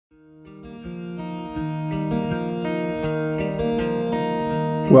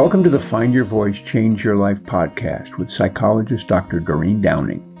Welcome to the Find Your Voice, Change Your Life podcast with psychologist Dr. Doreen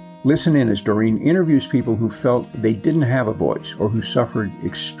Downing. Listen in as Doreen interviews people who felt they didn't have a voice or who suffered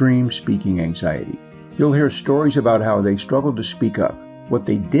extreme speaking anxiety. You'll hear stories about how they struggled to speak up, what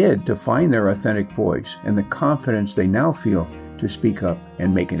they did to find their authentic voice, and the confidence they now feel to speak up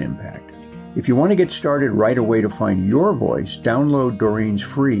and make an impact. If you want to get started right away to find your voice, download Doreen's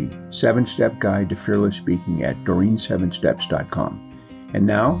free 7-step guide to fearless speaking at doreen7steps.com. And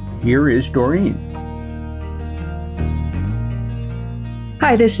now, here is Doreen.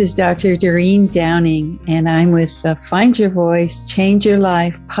 Hi, this is Dr. Doreen Downing, and I'm with the Find Your Voice, Change Your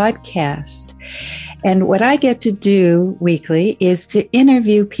Life podcast. And what I get to do weekly is to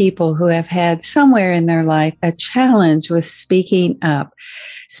interview people who have had somewhere in their life a challenge with speaking up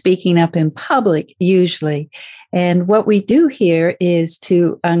in public, usually. And what we do here is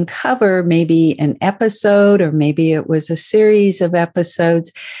to uncover maybe an episode, or maybe it was a series of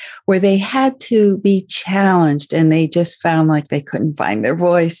episodes where they had to be challenged and they just found like they couldn't find their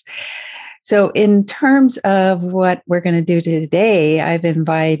voice. So in terms of what we're going to do today, I've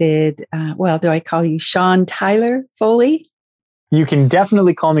invited, do I call you Sean Tyler Foley? You can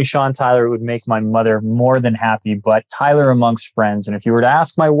definitely call me Sean Tyler. It would make my mother more than happy, but Tyler amongst friends. And if you were to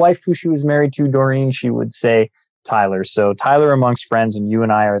ask my wife who she was married to, Doreen, she would say Tyler. So Tyler amongst friends, and you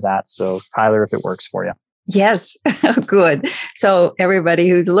and I are that. So Tyler, if it works for you. Yes. Good. So everybody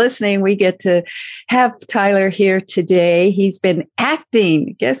who's listening, we get to have Tyler here today. He's been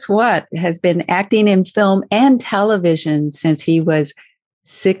acting. Guess what? Has been acting in film and television since he was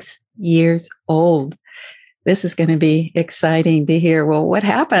 6 years old. This is going to be exciting to hear. Well, what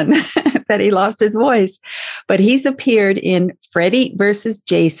happened that he lost his voice? But he's appeared in Freddie versus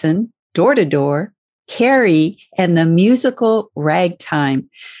Jason, Door to Door, Carrie, and the musical Ragtime.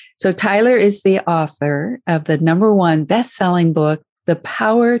 So Tyler is the author of the #1 best-selling book, The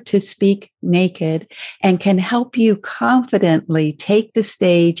Power to Speak Naked, and can help you confidently take the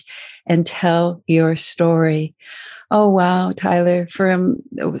stage and tell your story. Oh, wow, Tyler, from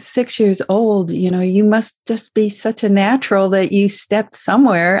 6 years old, you must just be such a natural that you stepped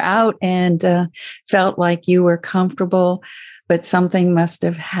somewhere out and felt like you were comfortable, but something must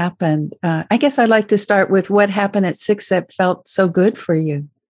have happened. I guess I'd like to start with what happened at 6 that felt so good for you.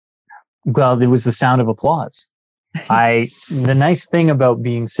 Well, it was the sound of applause. The nice thing about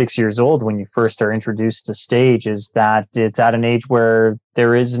being 6 years old when you first are introduced to stage is that it's at an age where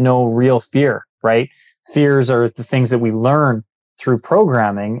there is no real fear, right? Fears are the things that we learn through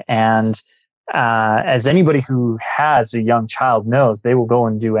programming. And as anybody who has a young child knows, they will go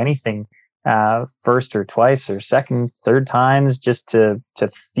and do anything first or twice or second, third times just to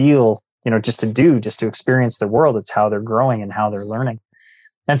feel, just to experience the world. It's how they're growing and how they're learning.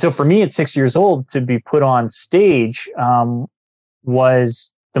 And so for me at 6 years old, to be put on stage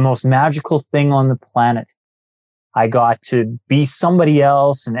was the most magical thing on the planet. I got to be somebody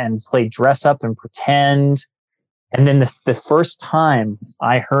else and play dress up and pretend. And then the first time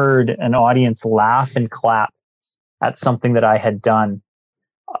I heard an audience laugh and clap at something that I had done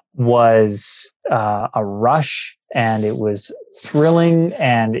was a rush, and it was thrilling,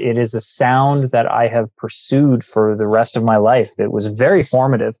 and it is a sound that I have pursued for the rest of my life. It was very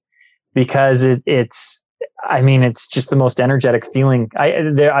formative because it's just the most energetic feeling.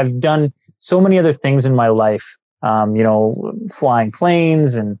 I've done so many other things in my life, flying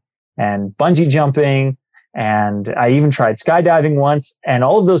planes and bungee jumping, and I even tried skydiving once, and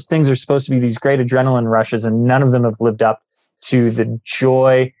all of those things are supposed to be these great adrenaline rushes, and none of them have lived up to the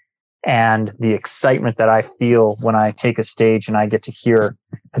joy and the excitement that I feel when I take a stage and I get to hear,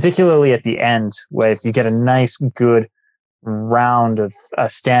 particularly at the end, where if you get a nice, good round of a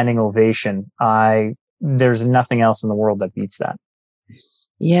standing ovation, there's nothing else in the world that beats that.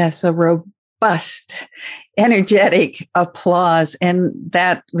 Yes, a robust, energetic applause. And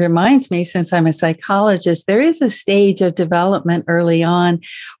that reminds me, since I'm a psychologist, there is a stage of development early on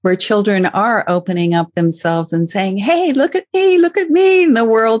where children are opening up themselves and saying, hey, look at me. And the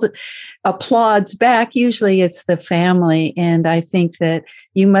world applauds back. Usually it's the family. And I think that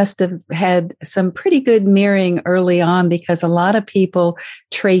you must have had some pretty good mirroring early on, because a lot of people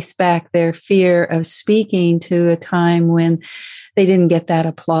trace back their fear of speaking to a time when they didn't get that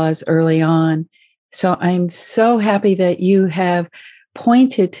applause early on. So I'm so happy that you have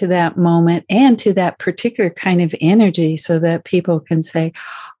pointed to that moment and to that particular kind of energy so that people can say,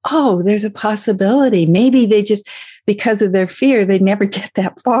 oh, there's a possibility. Maybe they just, because of their fear, they never get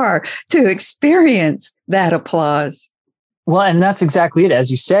that far to experience that applause. Well, and that's exactly it.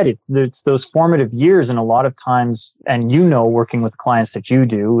 As you said, it's those formative years. And a lot of times, and working with clients that you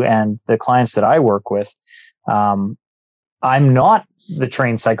do and the clients that I work with, I'm not the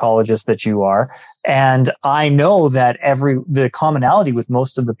trained psychologist that you are. And I know that the commonality with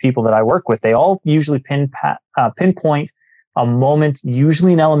most of the people that I work with, they all usually pinpoint a moment,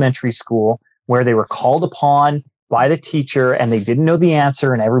 usually in elementary school, where they were called upon by the teacher and they didn't know the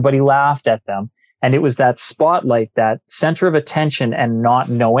answer and everybody laughed at them. And it was that spotlight, that center of attention and not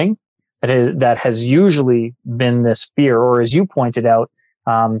knowing that has usually been this fear, or as you pointed out,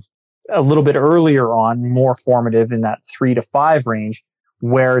 a little bit earlier on, more formative in that 3 to 5 range,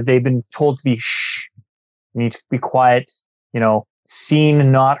 where they've been told to be shh, you need to be quiet,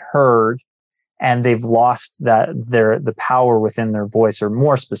 seen, not heard, and they've lost the power within their voice, or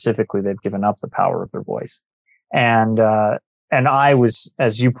more specifically, they've given up the power of their voice. And I was,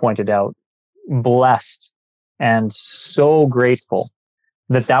 as you pointed out, blessed and so grateful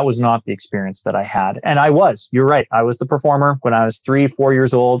that was not the experience that I had. And you're right. I was the performer when I was 3, 4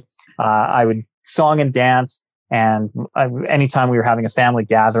 years old. I would song and dance. And anytime we were having a family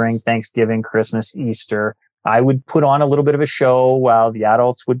gathering, Thanksgiving, Christmas, Easter, I would put on a little bit of a show while the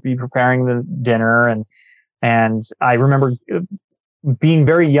adults would be preparing the dinner. And I remember being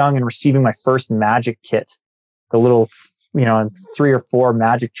very young and receiving my first magic kit, the little, 3 or 4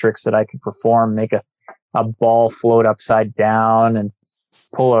 magic tricks that I could perform, make a ball float upside down and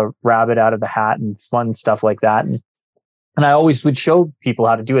pull a rabbit out of the hat and fun stuff like that. And I always would show people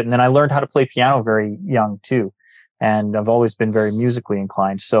how to do it. And then I learned how to play piano very young too. And I've always been very musically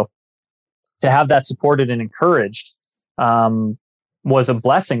inclined. So to have that supported and encouraged was a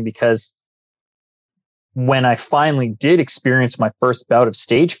blessing, because when I finally did experience my first bout of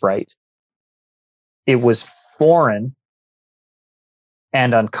stage fright, it was foreign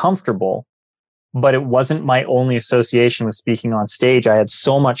and uncomfortable, but it wasn't my only association with speaking on stage. I had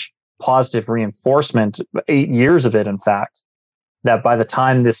so much positive reinforcement, 8 years of it, in fact, that by the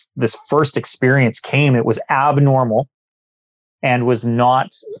time this first experience came, it was abnormal and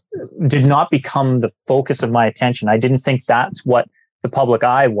did not become the focus of my attention. I didn't think that's what the public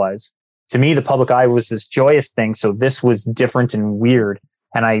eye was. To me, the public eye was this joyous thing. So this was different and weird.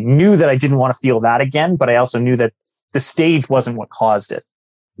 And I knew that I didn't want to feel that again, but I also knew that the stage wasn't what caused it.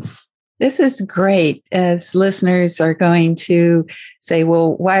 This is great, as listeners are going to say,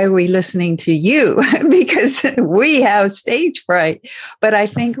 well, why are we listening to you? Because we have stage fright. But I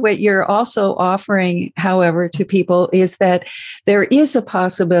think what you're also offering, however, to people is that there is a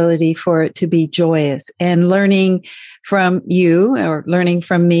possibility for it to be joyous, and learning from you or learning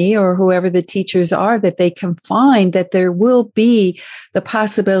from me or whoever the teachers are, that they can find that there will be the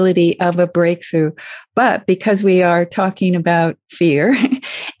possibility of a breakthrough. But because we are talking about fear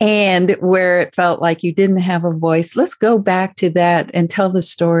and where it felt like you didn't have a voice, let's go back to that and tell the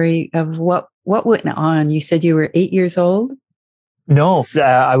story of what went on. You said you were 8 years old? No,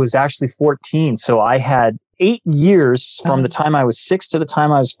 I was actually 14. So I had 8 years from the time I was 6 to the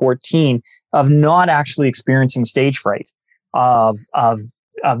time I was 14 of not actually experiencing stage fright, of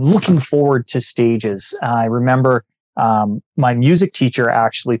looking forward to stages. I remember my music teacher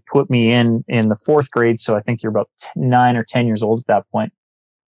actually put me in the 4th grade, so I think you're about 9 or 10 years old at that point,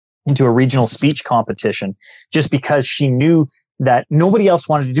 into a regional speech competition, just because she knew that nobody else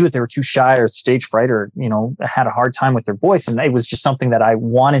wanted to do it. They were too shy or stage fright, or, had a hard time with their voice. And it was just something that I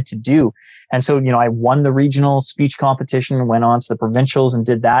wanted to do. And so, I won the regional speech competition and went on to the provincials and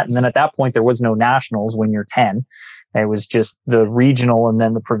did that. And then at that point, there was no nationals when you're 10. It was just the regional and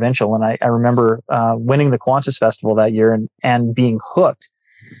then the provincial. And I remember winning the Qantas Festival that year and being hooked.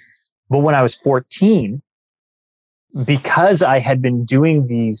 But when I was 14, because I had been doing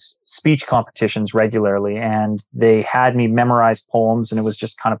these speech competitions regularly and they had me memorize poems and it was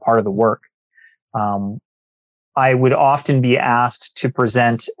just kind of part of the work, I would often be asked to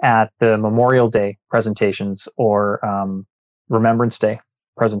present at the Memorial Day presentations or Remembrance Day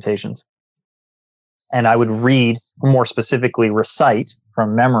presentations. And I would read, more specifically recite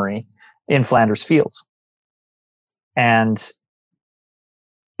from memory, in Flanders Fields. And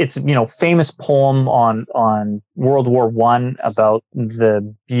it's, famous poem on World War I about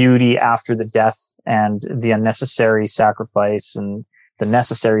the beauty after the death and the unnecessary sacrifice and the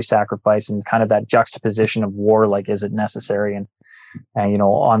necessary sacrifice, and kind of that juxtaposition of war, like, is it necessary? And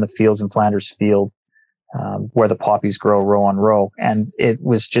on the fields in Flanders Field, where the poppies grow row on row. And it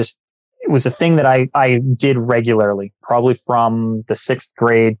was a thing that I did regularly, probably from the 6th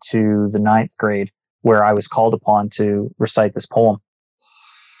grade to the 9th grade, where I was called upon to recite this poem.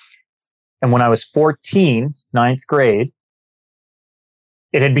 And when I was 14, 9th grade,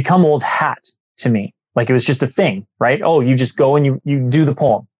 it had become old hat to me. Like, it was just a thing, right? Oh, you just go and you do the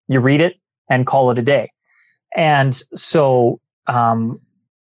poem, you read it and call it a day. And so I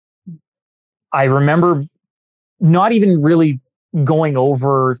remember not even really going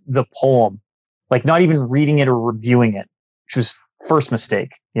over the poem, like not even reading it or reviewing it, which was first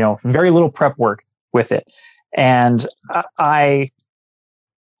mistake, very little prep work with it. And I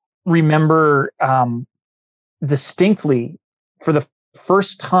remember distinctly for the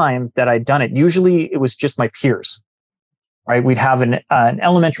first time that I'd done it. Usually it was just my peers, right? We'd have an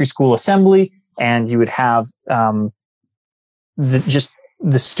elementary school assembly, and you would have just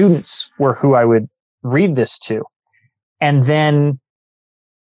the students were who I would read this to. And then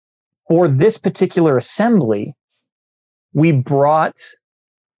for this particular assembly, we brought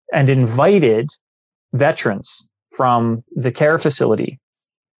and invited veterans from the care facility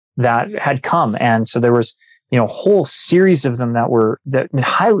that had come. And so there was, a whole series of them that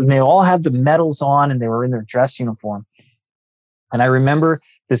they all had the medals on, and they were in their dress uniform. And I remember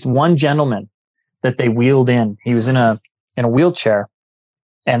this one gentleman that they wheeled in. He was in a wheelchair,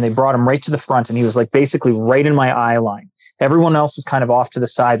 and they brought him right to the front, and he was like basically right in my eye line. Everyone else was kind of off to the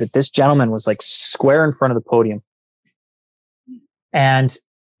side, but this gentleman was like square in front of the podium. And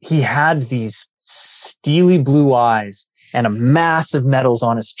he had these steely blue eyes and a massive medals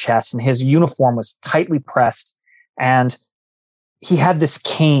on his chest, and his uniform was tightly pressed. And he had this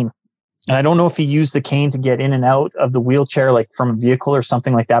cane. And I don't know if he used the cane to get in and out of the wheelchair, like from a vehicle or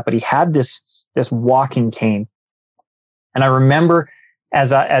something like that, but he had this walking cane. And I remember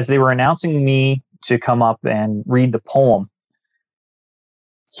as they were announcing me to come up and read the poem,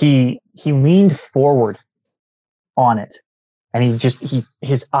 he leaned forward on it, and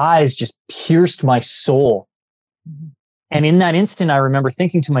his eyes just pierced my soul. And in that instant, I remember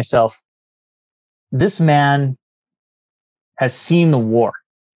thinking to myself, this man has seen the war.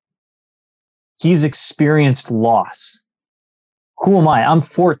 He's experienced loss. Who am I? I'm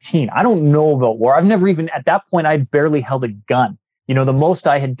 14. I don't know about war. I've never even, at that point, I'd barely held a gun. The most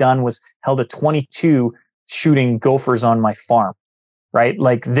I had done was held a .22 shooting gophers on my farm, right?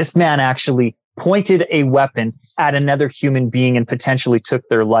 Like, this man actually pointed a weapon at another human being and potentially took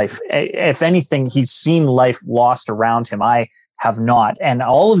their life. If anything, he's seen life lost around him. I have not. And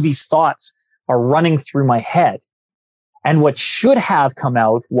all of these thoughts are running through my head. And what should have come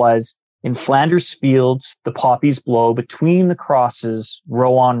out was, in Flanders fields, the poppies blow, between the crosses,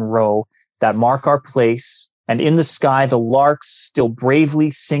 row on row, that mark our place. And in the sky, the larks still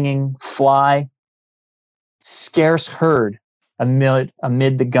bravely singing fly, scarce heard amid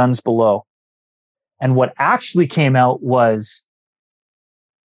the guns below. And what actually came out was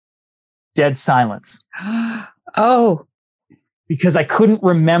dead silence. Oh. Because I couldn't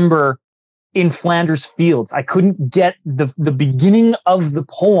remember in Flanders fields. I couldn't get the beginning of the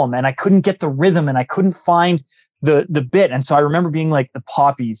poem, and I couldn't get the rhythm, and I couldn't find the bit. And so I remember being like, the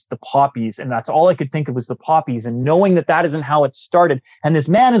poppies, and that's all I could think of was the poppies, and knowing that isn't how it started. And this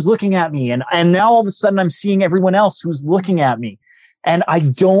man is looking at me, and now all of a sudden I'm seeing everyone else who's looking at me, and I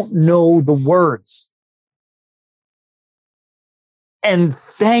don't know the words. And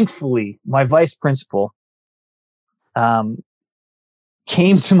thankfully, my vice principal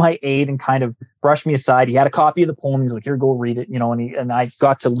came to my aid and kind of brushed me aside. He had a copy of the poem. He's like, here, go read it, and I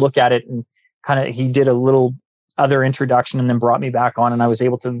got to look at it, and he did a little other introduction and then brought me back on, and I was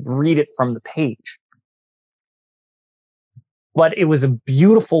able to read it from the page. But it was a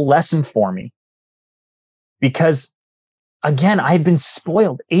beautiful lesson for me because, again, I had been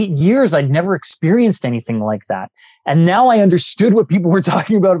spoiled. 8 years, I'd never experienced anything like that. And now I understood what people were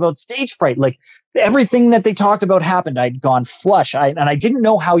talking about stage fright. Like, everything that they talked about happened. I'd gone flush. And I didn't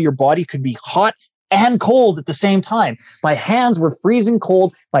know how your body could be hot and cold at the same time. My hands were freezing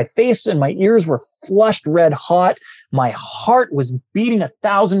cold. My face and my ears were flushed red hot. My heart was beating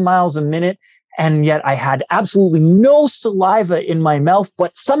 1,000 miles a minute. And yet I had absolutely no saliva in my mouth,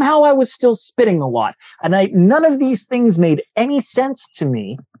 but somehow I was still spitting a lot. And none of these things made any sense to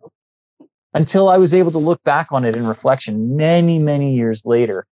me until I was able to look back on it in reflection many, many years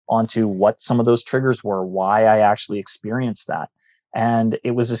later onto what some of those triggers were, why I actually experienced that. And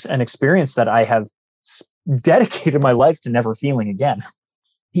it was an experience that I have dedicated my life to never feeling again.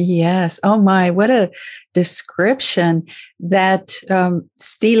 Yes. Oh my, what a description. That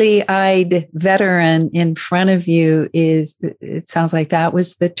steely-eyed veteran in front of you it sounds like that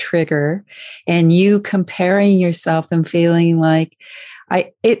was the trigger. And you comparing yourself and feeling like,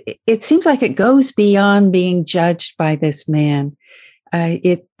 it seems like it goes beyond being judged by this man.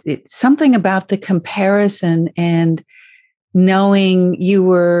 It's something about the comparison and knowing you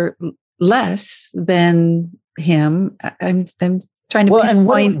were less than him. I'm trying to and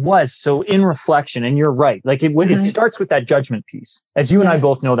what it was, so in reflection, and you're right, like it starts with that judgment piece. As you and I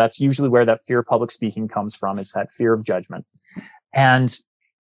both know, that's usually where that fear of public speaking comes from. It's that fear of judgment. And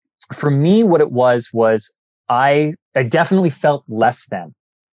for me, what it was I definitely felt less than,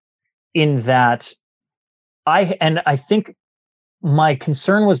 in that I think my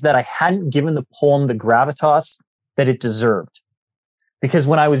concern was that I hadn't given the poem the gravitas that it deserved. Because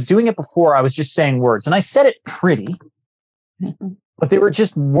when I was doing it before, I was just saying words, and I said it pretty, but they were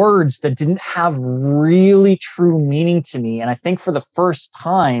just words that didn't have really true meaning to me. And I think for the first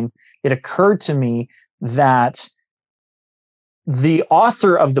time, it occurred to me that the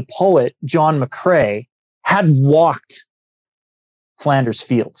author of the poet, John McCrae, had walked Flanders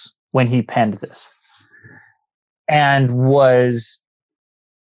Fields when he penned this, and was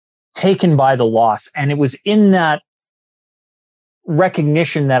taken by the loss. And it was in that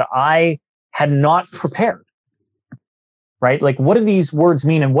recognition that I had not prepared, right? Like, what do these words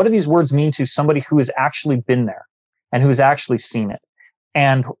mean? And what do these words mean to somebody who has actually been there and who's actually seen it?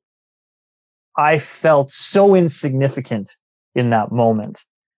 And I felt so insignificant in that moment,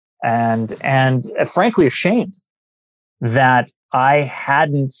 and frankly ashamed that I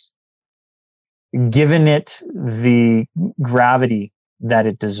hadn't given it the gravity that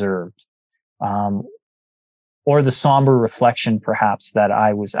it deserved, or the somber reflection, perhaps, that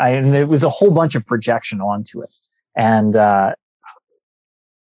and it was a whole bunch of projection onto it. And, but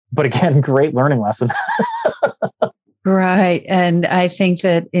again, great learning lesson. Right. And I think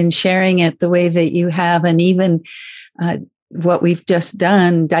that in sharing it the way that you have, and even what we've just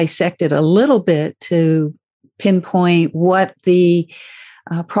done, dissected a little bit to pinpoint what the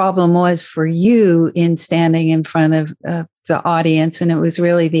problem was for you in standing in front of the audience. And it was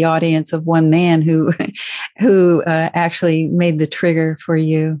really the audience of one man who actually made the trigger for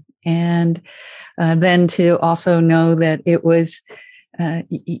you. And then to also know that it was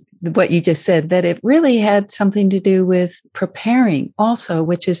what you just said, that it really had something to do with preparing also,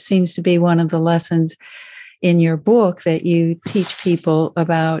 which seems to be one of the lessons in your book that you teach people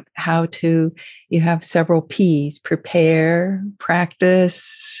about how to, you have several P's: prepare,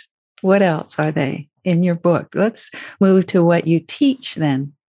 practice. What else are they in your book? Let's move to what you teach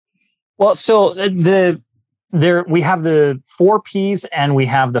then. Well, so we have the 4 P's and we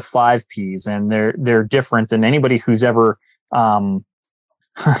have the 5 P's, and they're different. And anybody who's ever gone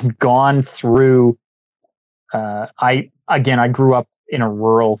through, I grew up in a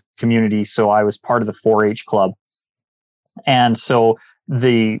rural community, so I was part of the 4-H club. And so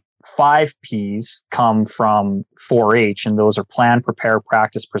the 5 P's come from 4-H, and those are plan, prepare,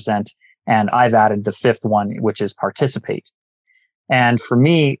 practice, present. And I've added the 5th one, which is participate. And for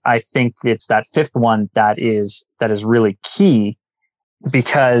me, I think it's that 5th one that is really key,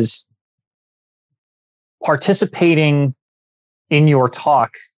 because participating in your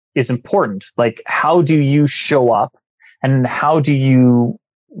talk is important. Like, how do you show up and how do you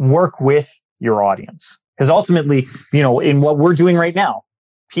work with your audience? Because ultimately, in what we're doing right now,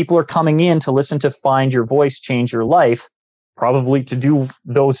 people are coming in to listen to Find Your Voice, Change Your Life, probably to do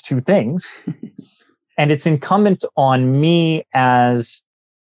those 2 things. And it's incumbent on me as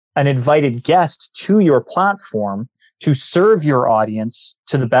an invited guest to your platform to serve your audience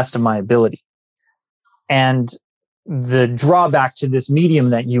to the best of my ability. And the drawback to this medium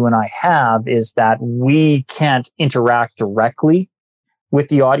that you and I have is that we can't interact directly with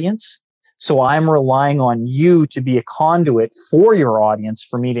the audience. So I'm relying on you to be a conduit for your audience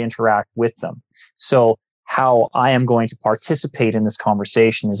for me to interact with them. So how I am going to participate in this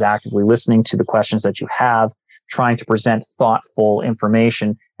conversation is actively listening to the questions that you have, trying to present thoughtful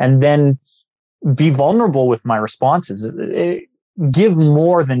information, and then be vulnerable with my responses. Give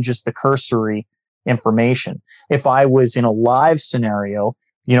more than just the cursory information. If I was in a live scenario,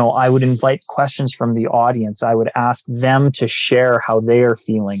 I would invite questions from the audience. I would ask them to share how they are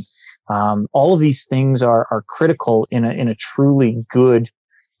feeling. All of these things are critical in a truly good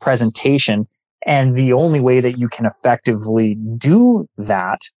presentation. And the only way that you can effectively do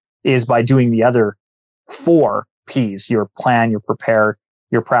that is by doing the other 4 P's: your plan, your prepare,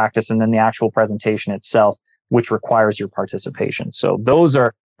 your practice, and then the actual presentation itself, which requires your participation. So those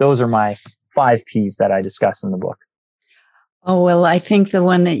are my 5 P's that I discuss in the book. Oh, well, I think the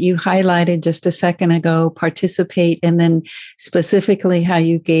one that you highlighted just a second ago, participate, and then specifically how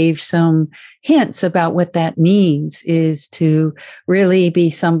you gave some hints about what that means, is to really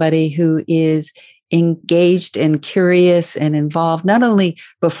be somebody who is engaged and curious and involved, not only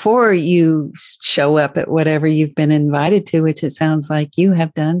before you show up at whatever you've been invited to, which it sounds like you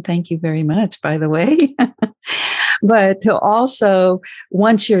have done. Thank you very much, by the way. But to also,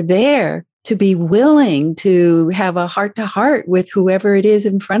 once you're there, to be willing to have a heart-to-heart with whoever it is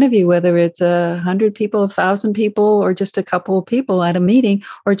in front of you, whether it's 100 people, 1,000 people, or just a couple of people at a meeting,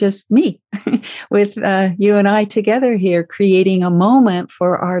 or just me with you and I together here, creating a moment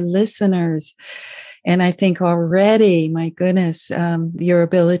for our listeners. And I think already, my goodness, your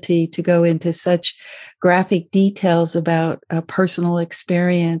ability to go into such graphic details about a personal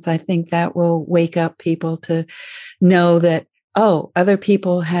experience, I think that will wake up people to know that, oh, other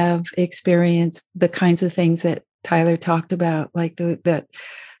people have experienced the kinds of things that Tyler talked about, like that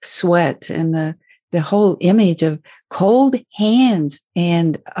sweat and the whole image of cold hands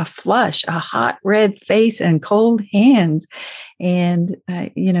and a flush, a hot red face and cold hands. And,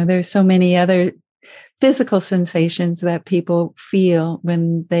 there's so many other physical sensations that people feel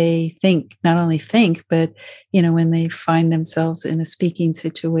when they think, not only think, but, when they find themselves in a speaking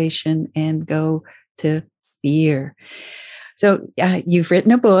situation and go to fear. So you've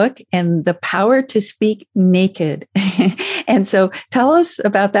written a book, and The Power to Speak Naked. And so tell us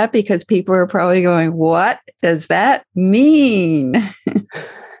about that, because people are probably going, what does that mean?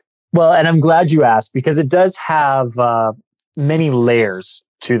 Well, and I'm glad you asked, because it does have many layers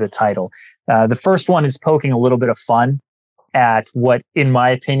to the title. The first one is poking a little bit of fun at what, in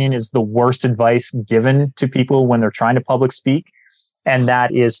my opinion, is the worst advice given to people when they're trying to public speak. And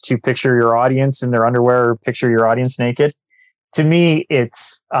that is to picture your audience in their underwear or picture your audience naked. To me,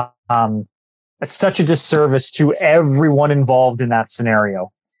 it's such a disservice to everyone involved in that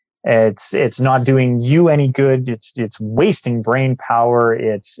scenario. It's not doing you any good. It's wasting brain power.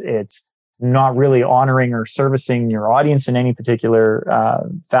 It's not really honoring or servicing your audience in any particular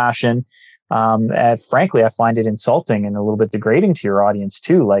fashion. Frankly, I find it insulting and a little bit degrading to your audience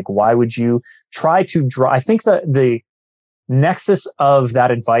too. Like, why would you try to draw? I think that the nexus of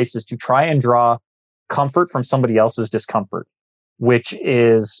that advice is to try and draw comfort from somebody else's discomfort, which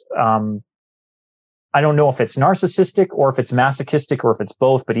is, I don't know if it's narcissistic or if it's masochistic or if it's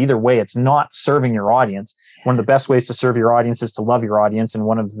both, but either way, it's not serving your audience. One of the best ways to serve your audience is to love your audience. And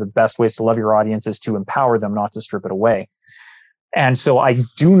one of the best ways to love your audience is to empower them, not to strip it away. And so I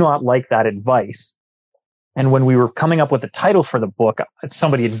do not like that advice. And when we were coming up with the title for the book,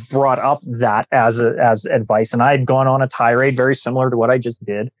 somebody had brought up that as advice. And I had gone on a tirade very similar to what I just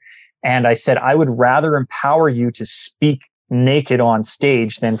did. And I said, I would rather empower you to speak naked on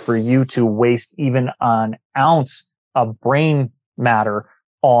stage than for you to waste even an ounce of brain matter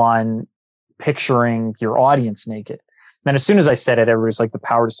on picturing your audience naked. And as soon as I said it, everybody's like, the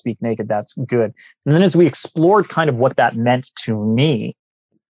power to speak naked, that's good. And then as we explored kind of what that meant to me,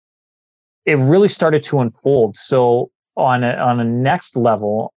 it really started to unfold. So on a next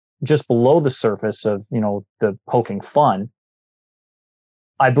level, just below the surface of, the poking fun,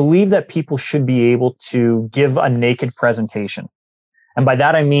 I believe that people should be able to give a naked presentation. And by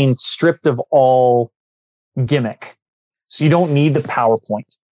that, I mean stripped of all gimmick. So you don't need the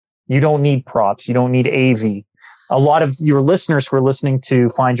PowerPoint. You don't need props. You don't need AV. A lot of your listeners who are listening to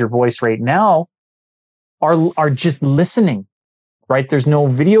Find Your Voice right now are just listening, right? There's no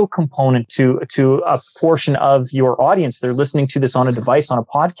video component to a portion of your audience. They're listening to this on a device, on a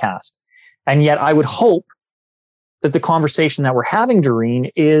podcast. And yet I would hope that the conversation that we're having,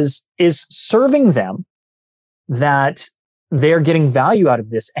 Doreen, is serving them, that they're getting value out of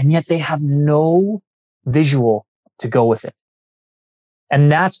this, and yet they have no visual to go with it.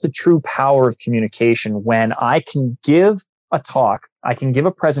 And that's the true power of communication, when I can give a talk, I can give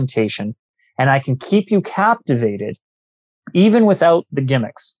a presentation, and I can keep you captivated even without the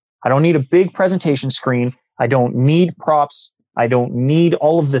gimmicks. I don't need a big presentation screen. I don't need props. I don't need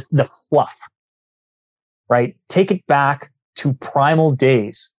all of the fluff. Right? Take it back to primal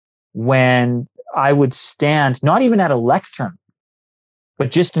days when I would stand, not even at a lectern,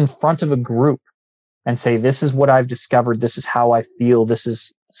 but just in front of a group and say, this is what I've discovered. This is how I feel. This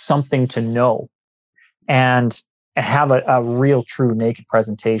is something to know. And have a real, true naked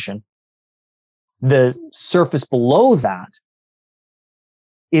presentation. The surface below that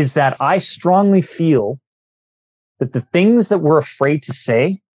is that I strongly feel that the things that we're afraid to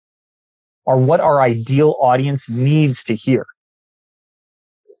say are what our ideal audience needs to hear.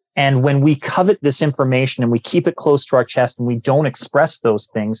 And when we covet this information and we keep it close to our chest and we don't express those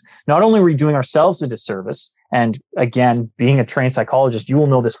things, not only are we doing ourselves a disservice, and again, being a trained psychologist, you will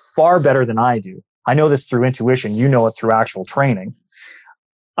know this far better than I do. I know this through intuition. You know it through actual training.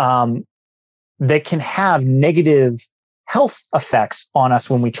 That can have negative health effects on us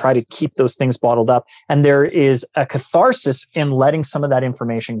when we try to keep those things bottled up. And there is a catharsis in letting some of that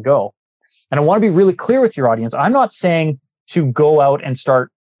information go. And I want to be really clear with your audience. I'm not saying to go out and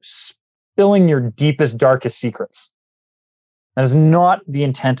start spilling your deepest, darkest secrets. That is not the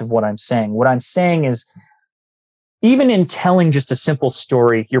intent of what I'm saying. What I'm saying is, even in telling just a simple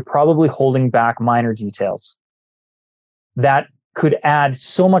story, you're probably holding back minor details that could add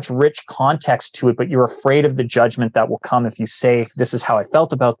so much rich context to it, but you're afraid of the judgment that will come if you say, this is how I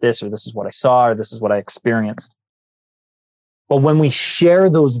felt about this, or this is what I saw, or this is what I experienced. But when we share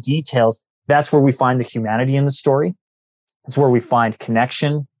those details, that's where we find the humanity in the story. It's where we find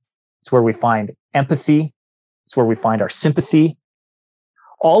connection. It's where we find empathy. It's where we find our sympathy.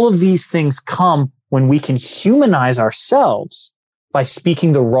 All of these things come when we can humanize ourselves by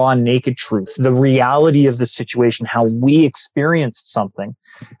speaking the raw, naked truth, the reality of the situation, how we experienced something,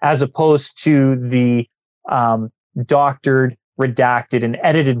 as opposed to the doctored, redacted, and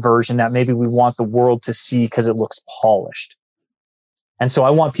edited version that maybe we want the world to see because it looks polished. And so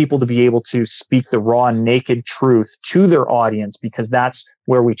I want people to be able to speak the raw, naked truth to their audience, because that's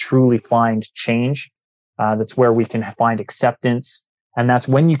where we truly find change. That's where we can find acceptance. And that's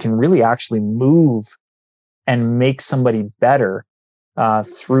when you can really actually move and make somebody better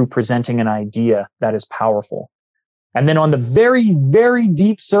through presenting an idea that is powerful. And then on the very, very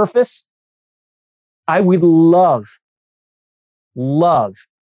deep surface, I would love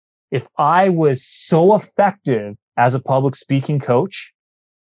if I was so effective as a public speaking coach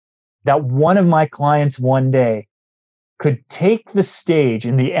that one of my clients one day could take the stage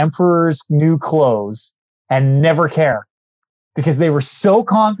in the emperor's new clothes and never care, because they were so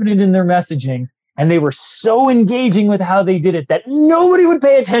confident in their messaging and they were so engaging with how they did it that nobody would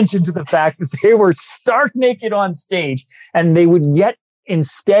pay attention to the fact that they were stark naked on stage, and they would yet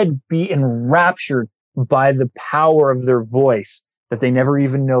instead be enraptured by the power of their voice that they never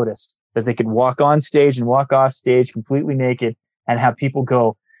even noticed, that they could walk on stage and walk off stage completely naked and have people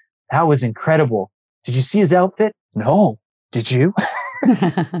go, that was incredible. Did you see his outfit? No. Did you?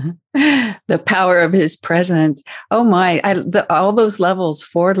 The power of his presence. Oh my, all those levels,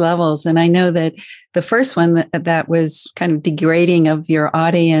 4 levels. And I know that the first one that was kind of degrading of your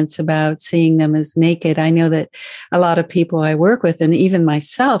audience about seeing them as naked. I know that a lot of people I work with, and even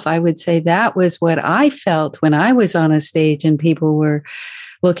myself, I would say that was what I felt when I was on a stage and people were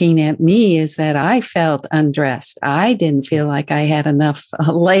looking at me, is that I felt undressed. I didn't feel like I had enough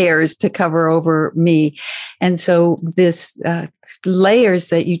layers to cover over me. And so this layers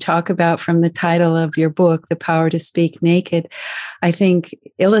that you talk about from the title of your book, The Power to Speak Naked, I think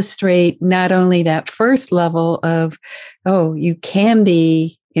illustrate not only that first level of, oh, you can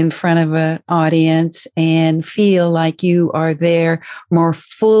be in front of an audience and feel like you are there more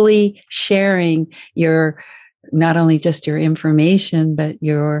fully sharing your not only just your information, but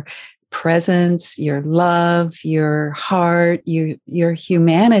your presence, your love, your heart, your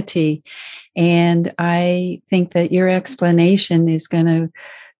humanity. And I think that your explanation is going to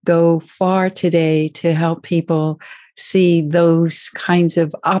go far today to help people see those kinds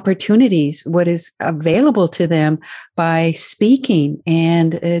of opportunities, what is available to them by speaking,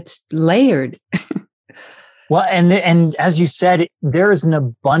 and it's layered. Well, and as you said, there is an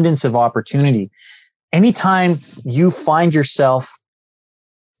abundance of opportunity. Anytime you find yourself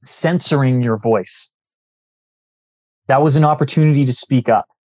censoring your voice, that was an opportunity to speak up.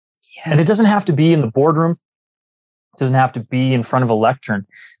 Yeah. And it doesn't have to be in the boardroom. It doesn't have to be in front of a lectern.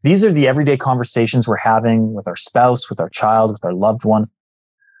 These are the everyday conversations we're having with our spouse, with our child, with our loved one,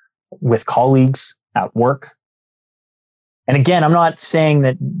 with colleagues at work. And again, I'm not saying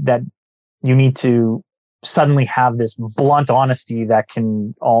that you need to suddenly have this blunt honesty that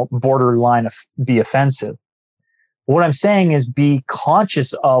can all borderline be offensive. What I'm saying is be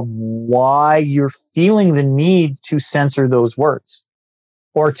conscious of why you're feeling the need to censor those words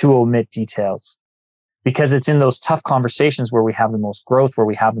or to omit details, because it's in those tough conversations where we have the most growth, where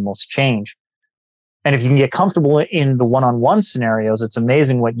we have the most change. And if you can get comfortable in the one-on-one scenarios, it's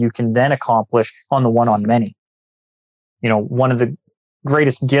amazing what you can then accomplish on the one-on-many. You know, one of the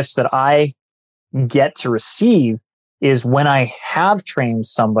greatest gifts that I get to receive is when I have trained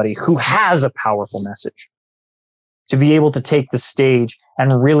somebody who has a powerful message to be able to take the stage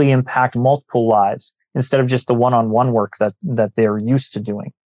and really impact multiple lives instead of just the one-on-one work that they're used to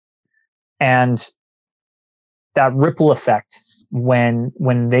doing. And that ripple effect, when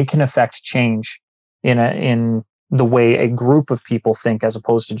they can affect change in the way a group of people think as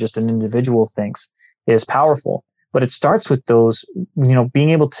opposed to just an individual thinks, is powerful. But it starts with those, being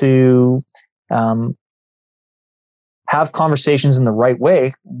able to have conversations in the right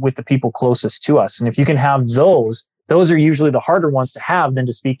way with the people closest to us. And if you can have those are usually the harder ones to have than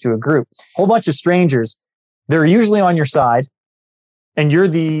to speak to a group. A whole bunch of strangers, they're usually on your side and you're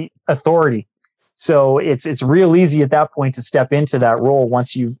the authority. So it's real easy at that point to step into that role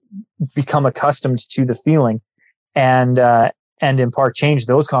once you've become accustomed to the feeling and impart change.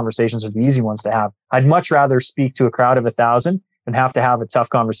 Those conversations are the easy ones to have. I'd much rather speak to a crowd of 1,000 than have to have a tough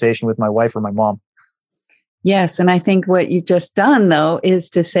conversation with my wife or my mom. Yes. And I think what you've just done, though, is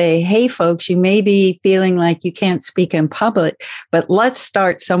to say, hey, folks, you may be feeling like you can't speak in public, but let's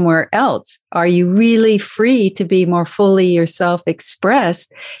start somewhere else. Are you really free to be more fully yourself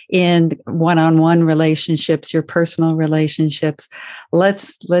expressed in one-on-one relationships, your personal relationships?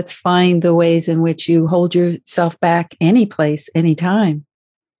 Let's find the ways in which you hold yourself back any place, anytime.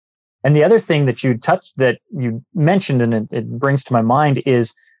 And the other thing that you mentioned, and it brings to my mind,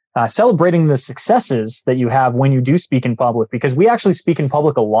 is celebrating the successes that you have when you do speak in public, because we actually speak in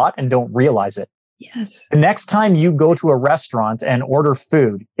public a lot and don't realize it. Yes. The next time you go to a restaurant and order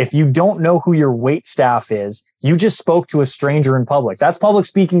food, if you don't know who your wait staff is, you just spoke to a stranger in public. That's public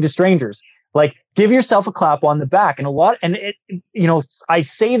speaking to strangers. Like, give yourself a clap on the back. I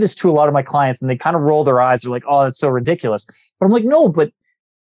say this to a lot of my clients and they kind of roll their eyes. They're like, oh, that's so ridiculous. But I'm like, no, but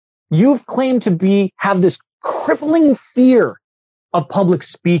you've claimed to have this crippling fear of public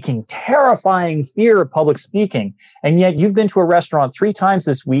speaking, terrifying fear of public speaking. And yet you've been to a restaurant 3 times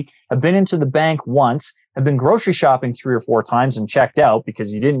this week, have been into the bank once, have been grocery shopping 3 or 4 times and checked out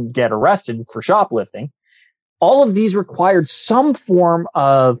because you didn't get arrested for shoplifting. All of these required some form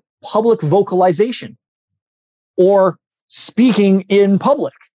of public vocalization or speaking in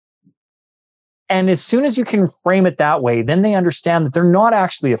public. And as soon as you can frame it that way, then they understand that they're not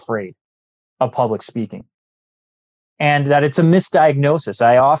actually afraid of public speaking. And that it's a misdiagnosis.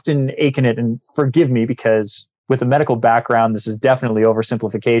 I often ache it, and forgive me because with a medical background, this is definitely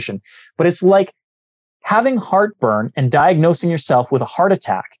oversimplification. But it's like having heartburn and diagnosing yourself with a heart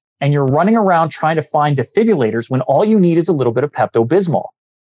attack, and you're running around trying to find defibrillators when all you need is a little bit of Pepto-Bismol.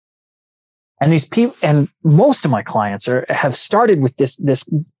 And these people, and most of my clients have started with this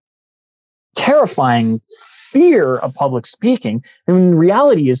terrifying fear of public speaking. And the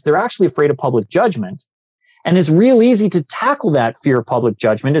reality is they're actually afraid of public judgment. And it's real easy to tackle that fear of public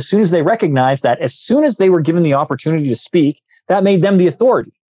judgment as soon as they recognize that as soon as they were given the opportunity to speak, that made them the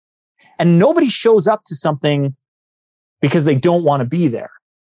authority. And nobody shows up to something because they don't want to be there.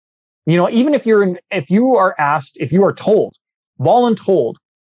 Even if you are told, voluntold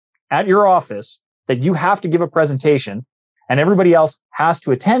at your office that you have to give a presentation and everybody else has to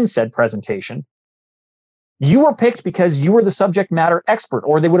attend said presentation, you were picked because you were the subject matter expert,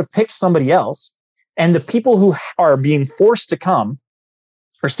 or they would have picked somebody else. And the people who are being forced to come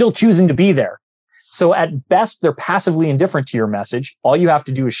are still choosing to be there. So at best, they're passively indifferent to your message. All you have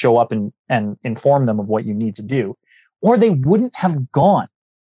to do is show up and inform them of what you need to do, or they wouldn't have gone.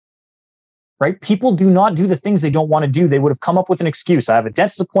 Right? People do not do the things they don't want to do. They would have come up with an excuse. I have a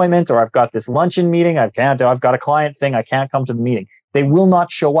dentist appointment, or I've got this luncheon meeting. I've got a client thing. I can't come to the meeting. They will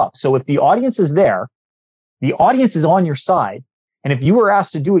not show up. So if the audience is there, the audience is on your side. And if you were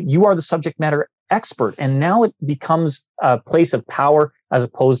asked to do it, you are the subject matter expert. And now it becomes a place of power as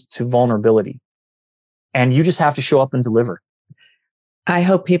opposed to vulnerability. And you just have to show up and deliver. I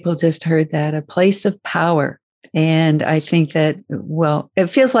hope people just heard that, a place of power. And I think that, it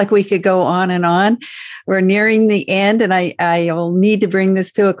feels like we could go on and on. We're nearing the end, and I'll need to bring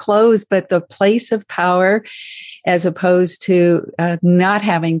this to a close, but the place of power as opposed to not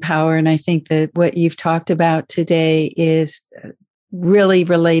having power. And I think that what you've talked about today is really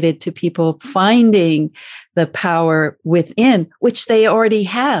related to people finding the power within, which they already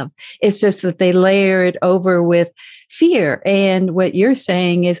have. It's just that they layer it over with fear. And what you're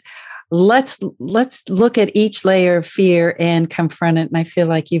saying is, let's look at each layer of fear and confront it. And I feel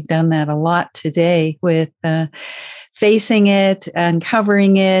like you've done that a lot today with facing it,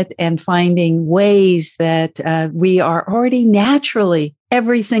 uncovering it, and finding ways that we are already naturally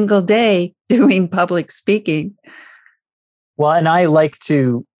every single day doing public speaking. Well, and I like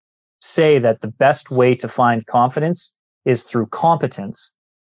to say that the best way to find confidence is through competence.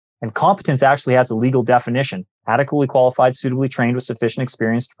 And competence actually has a legal definition: adequately qualified, suitably trained with sufficient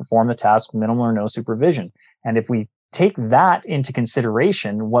experience to perform the task with minimal or no supervision. And if we take that into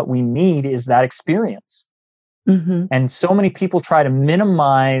consideration, what we need is that experience. Mm-hmm. And so many people try to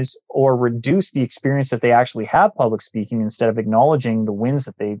minimize or reduce the experience that they actually have public speaking instead of acknowledging the wins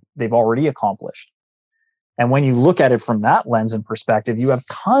that they've already accomplished. And when you look at it from that lens and perspective, you have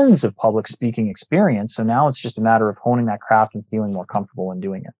tons of public speaking experience. So now it's just a matter of honing that craft and feeling more comfortable in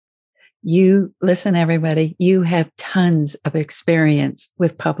doing it. You listen, everybody, you have tons of experience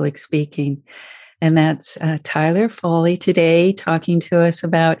with public speaking. And that's Tyler Foley today talking to us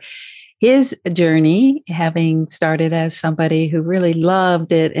about his journey, having started as somebody who really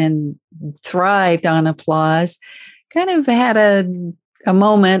loved it and thrived on applause, kind of had a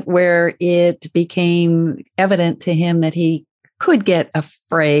moment where it became evident to him that he could get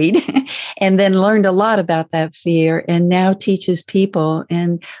afraid and then learned a lot about that fear and now teaches people.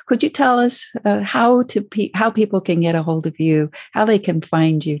 And could you tell us how people can get a hold of you, how they can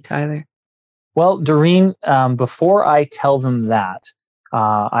find you, Tyler? Well, Doreen, before I tell them that,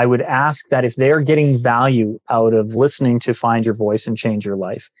 I would ask that if they're getting value out of listening to Find Your Voice and Change Your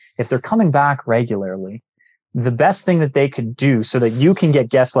Life, if they're coming back regularly, the best thing that they could do so that you can get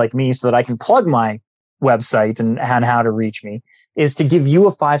guests like me so that I can plug my website and how to reach me is to give you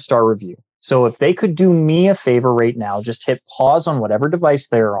a 5-star review. So if they could do me a favor right now, just hit pause on whatever device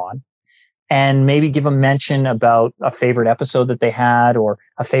they're on and maybe give a mention about a favorite episode that they had or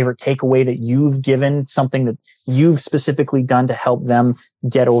a favorite takeaway that you've given, something that you've specifically done to help them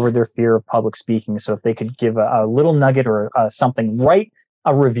get over their fear of public speaking. So if they could give a little nugget or something, write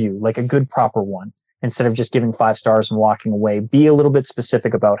a review, like a good, proper one, instead of just giving 5 stars and walking away. Be a little bit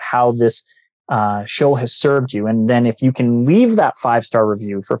specific about how this show has served you. And then if you can leave that 5-star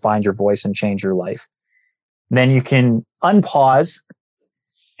review for Find Your Voice and Change Your Life, then you can unpause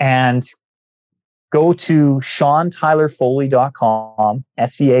and go to SeanTylerFoley.com,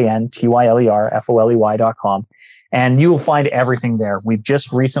 SeanTylerFoley.com, and you will find everything there. We've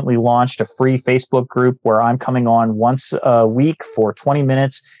just recently launched a free Facebook group where I'm coming on once a week for 20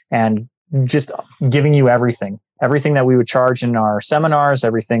 minutes and just giving you everything that we would charge in our seminars,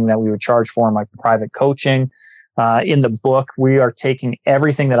 everything that we would charge for in my private coaching. In the book, we are taking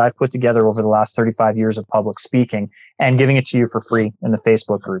everything that I've put together over the last 35 years of public speaking and giving it to you for free in the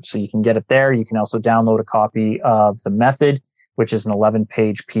Facebook group. So you can get it there. You can also download a copy of The Method, which is an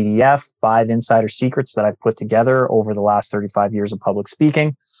 11-page PDF, 5 insider secrets that I've put together over the last 35 years of public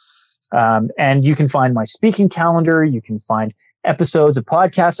speaking. And you can find my speaking calendar. You can find episodes of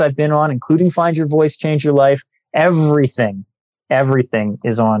podcasts I've been on, including Find Your Voice, Change Your Life. Everything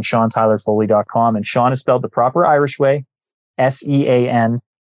is on SeanTylerFoley.com, and Sean is spelled the proper Irish way,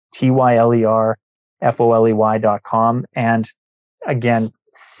 SeanTylerFoley.com. And again,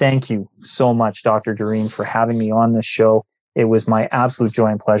 thank you so much, Dr. Doreen, for having me on this show. It was my absolute joy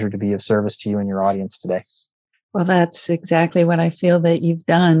and pleasure to be of service to you and your audience today. Well, that's exactly what I feel that you've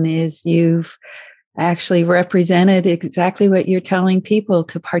done, is you've actually represented exactly what you're telling people,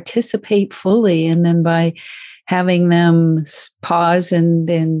 to participate fully. And then by having them pause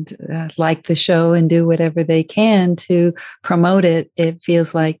and like the show and do whatever they can to promote it, it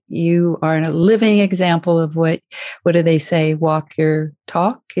feels like you are a living example of what do they say? Walk your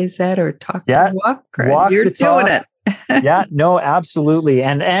talk, is that, or talk your walk? Walk you're the doing talk. it. Yeah, no, absolutely.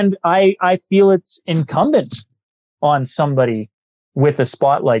 And I feel it's incumbent on somebody with a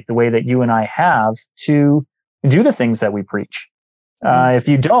spotlight the way that you and I have to do the things that we preach. If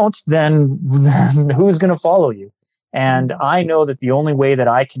you don't, then who's going to follow you? And I know that the only way that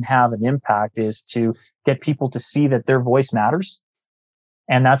I can have an impact is to get people to see that their voice matters.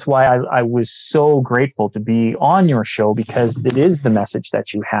 And that's why I was so grateful to be on your show, because it is the message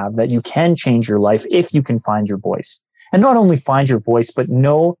that you have, that you can change your life if you can find your voice. And not only find your voice, but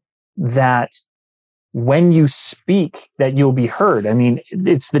know that when you speak, that you'll be heard. I mean,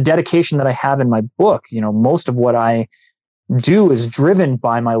 it's the dedication that I have in my book. You know, most of what I do is driven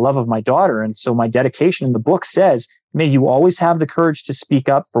by my love of my daughter. And so my dedication in the book says, may you always have the courage to speak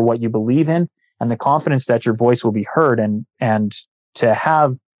up for what you believe in and the confidence that your voice will be heard. And to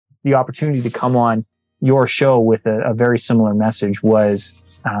have the opportunity to come on your show with a very similar message was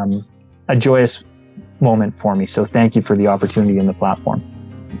a joyous moment for me. So thank you for the opportunity and the platform.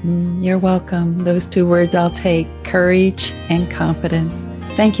 You're welcome. Those 2 words I'll take: courage and confidence.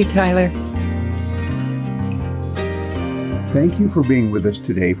 Thank you, Tyler. Thank you for being with us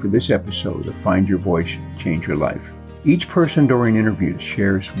today for this episode of Find Your Voice, Change Your Life. Each person during interviews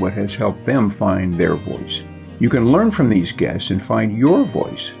shares what has helped them find their voice. You can learn from these guests and find your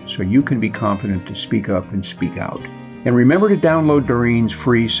voice so you can be confident to speak up and speak out. And remember to download Doreen's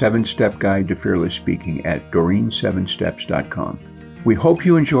free 7-step guide to fearless speaking at Doreen7steps.com. We hope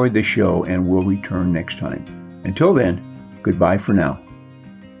you enjoyed the show and will return next time. Until then, goodbye for now.